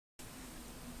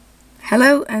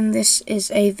Hello, and this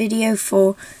is a video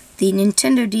for the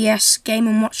Nintendo DS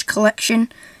Game & Watch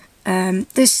collection.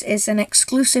 This is an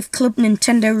exclusive Club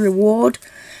Nintendo reward.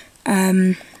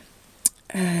 I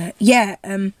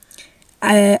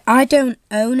don't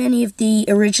own any of the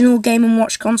original Game &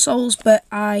 Watch consoles, but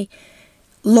I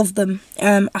love them.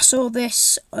 I saw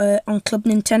this on Club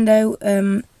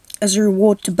Nintendo as a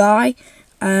reward to buy,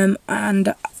 and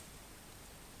I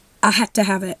had to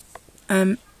have it.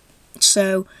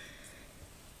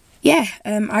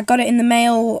 I got it in the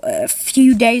mail a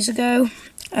few days ago,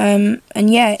 and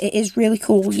yeah, it is really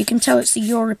cool. You can tell it's the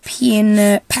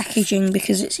European packaging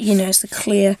because it's the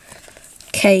clear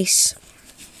case.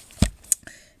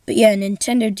 But yeah,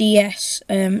 Nintendo DS.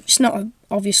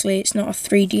 Obviously it's not a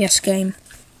 3DS game.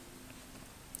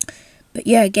 But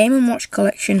yeah, Game & Watch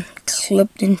collection, Club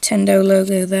Nintendo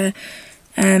logo there.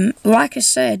 Like I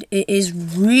said, it is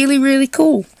really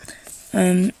cool.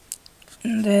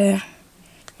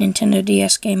 Nintendo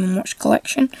DS Game & Watch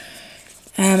collection.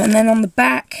 And then on the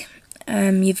back,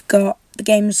 you've got the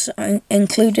games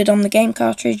included on the game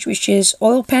cartridge, which is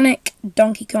Oil Panic,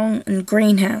 Donkey Kong, and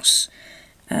Greenhouse.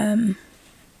 And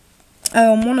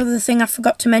one other thing I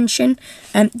forgot to mention,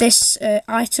 this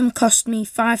item cost me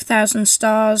 5,000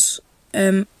 stars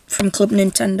from Club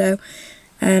Nintendo,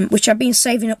 which I've been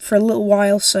saving up for a little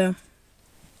while, so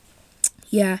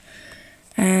yeah.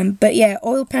 But yeah,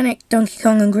 Oil Panic, Donkey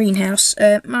Kong, and Greenhouse.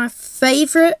 My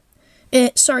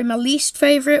least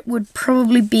favourite would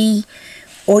probably be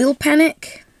Oil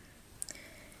Panic.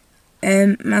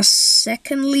 My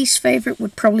second least favourite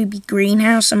would probably be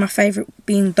Greenhouse, and my favourite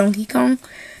being Donkey Kong.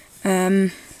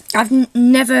 I've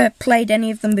never played any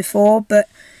of them before, but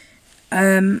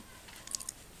yeah,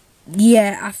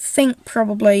 I think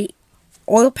probably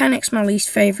Oil Panic's my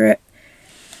least favourite.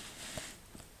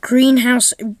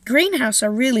 Greenhouse I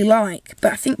really like,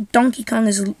 but I think Donkey Kong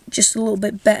is just a little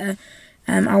bit better.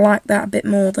 I like that a bit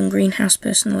more than Greenhouse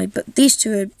personally, but these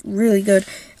two are really good.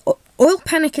 Oil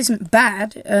Panic isn't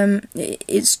bad,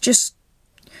 it's just,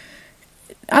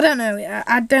 I don't know,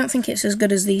 I don't think it's as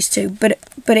good as these two, but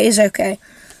it is okay.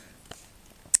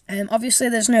 Obviously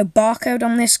there's no barcode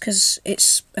on this because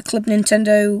it's a Club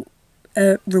Nintendo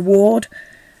reward.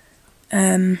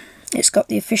 It's got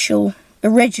the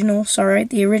original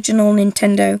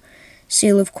Nintendo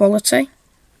seal of quality.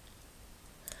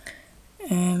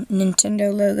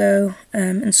 Nintendo logo,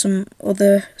 and some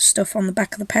other stuff on the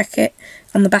back of the packet,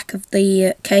 on the back of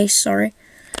the case, sorry.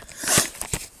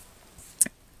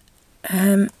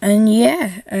 And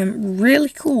yeah, really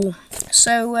cool.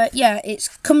 So yeah, it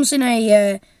comes in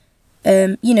a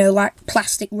like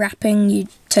plastic wrapping. You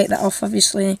take that off,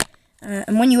 obviously,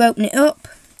 and when you open it up,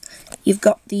 you've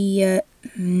got the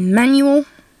manual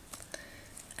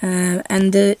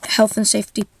and the health and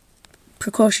safety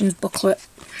precautions booklet.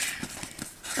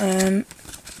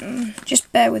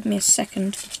 Just bear with me a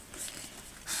second.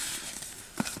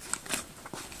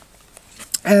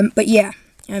 But yeah,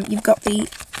 you've got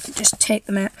just take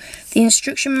them out. The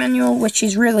instruction manual, which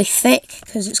is really thick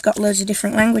because it's got loads of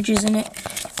different languages in it,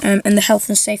 and the health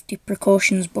and safety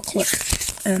precautions booklet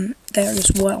there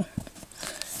as well.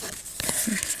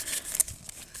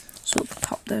 So we'll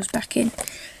pop those back in.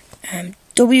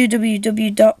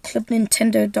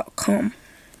 www.clubnintendo.com.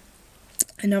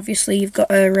 And obviously you've got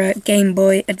a Game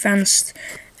Boy Advanced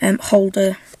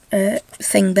holder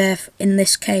thing there in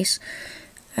this case,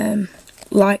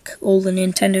 like all the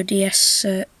Nintendo DS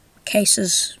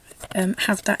cases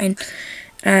have that in.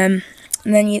 And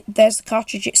then there's the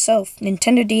cartridge itself,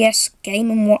 Nintendo DS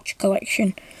Game & Watch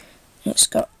collection. It's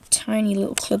got tiny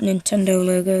little Club Nintendo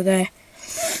logo there.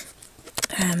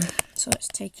 So let's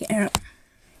take it out.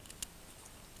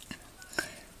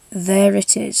 There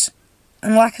it is.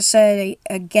 And like I said,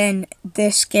 again,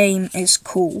 this game is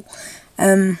cool.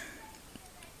 I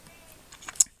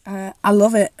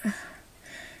love it.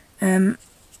 I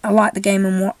like the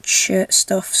Game & Watch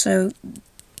stuff, so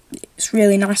it's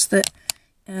really nice that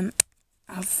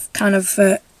I've kind of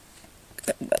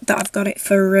I've got it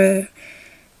for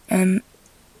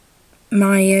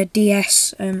my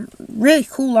DS. Really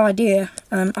cool idea.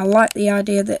 I like the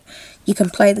idea that you can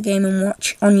play the Game &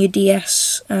 Watch on your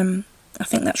DS. I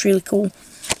think that's really cool.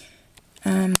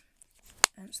 So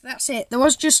that's it. There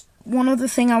was just one other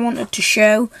thing I wanted to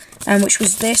show, which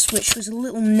was a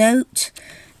little note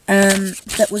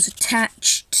that was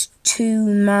attached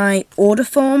to my order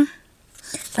form.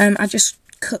 I just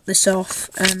cut this off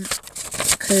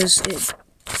because it,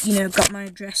 got my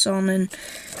address on and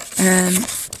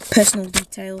personal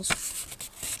details.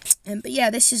 But yeah,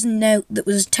 this is a note that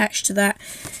was attached to that,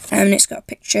 and it's got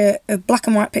a black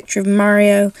and white picture of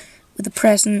Mario with a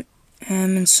present,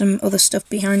 and some other stuff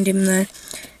behind him there.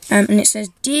 And it says,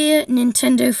 "Dear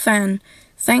Nintendo fan,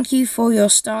 thank you for your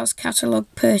Stars Catalog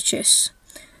purchase.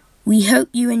 We hope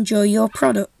you enjoy your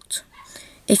product.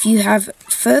 If you have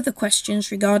further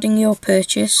questions regarding your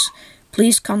purchase,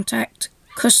 please contact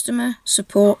customer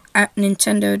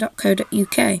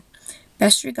support@nintendo.co.uk.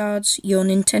 Best regards, your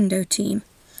Nintendo team."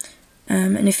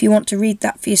 And if you want to read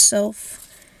that for yourself,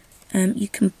 you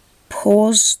can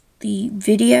pause the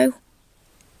video.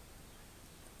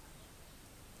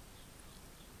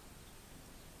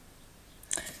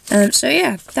 So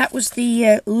yeah, that was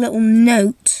the little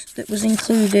note that was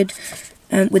included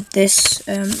with this,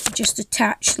 just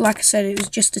attached. Like I said, it was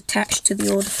just attached to the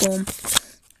order form.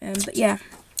 But yeah,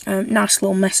 nice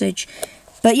little message.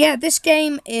 But yeah, this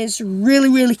game is really,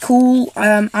 really cool.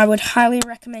 I would highly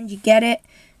recommend you get it.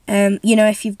 You know,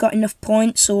 if you've got enough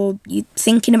points or you're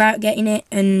thinking about getting it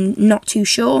and not too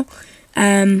sure.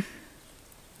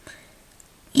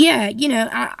 Yeah, you know,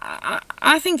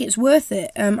 I think it's worth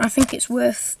it. I think it's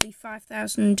worth the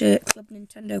 5,000 Club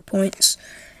Nintendo points,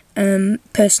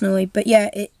 personally. But yeah,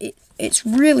 it's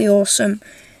really awesome.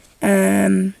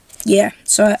 Yeah,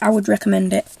 so I would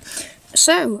recommend it.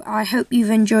 So, I hope you've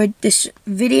enjoyed this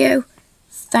video.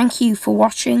 Thank you for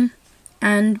watching,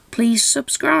 and please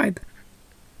subscribe.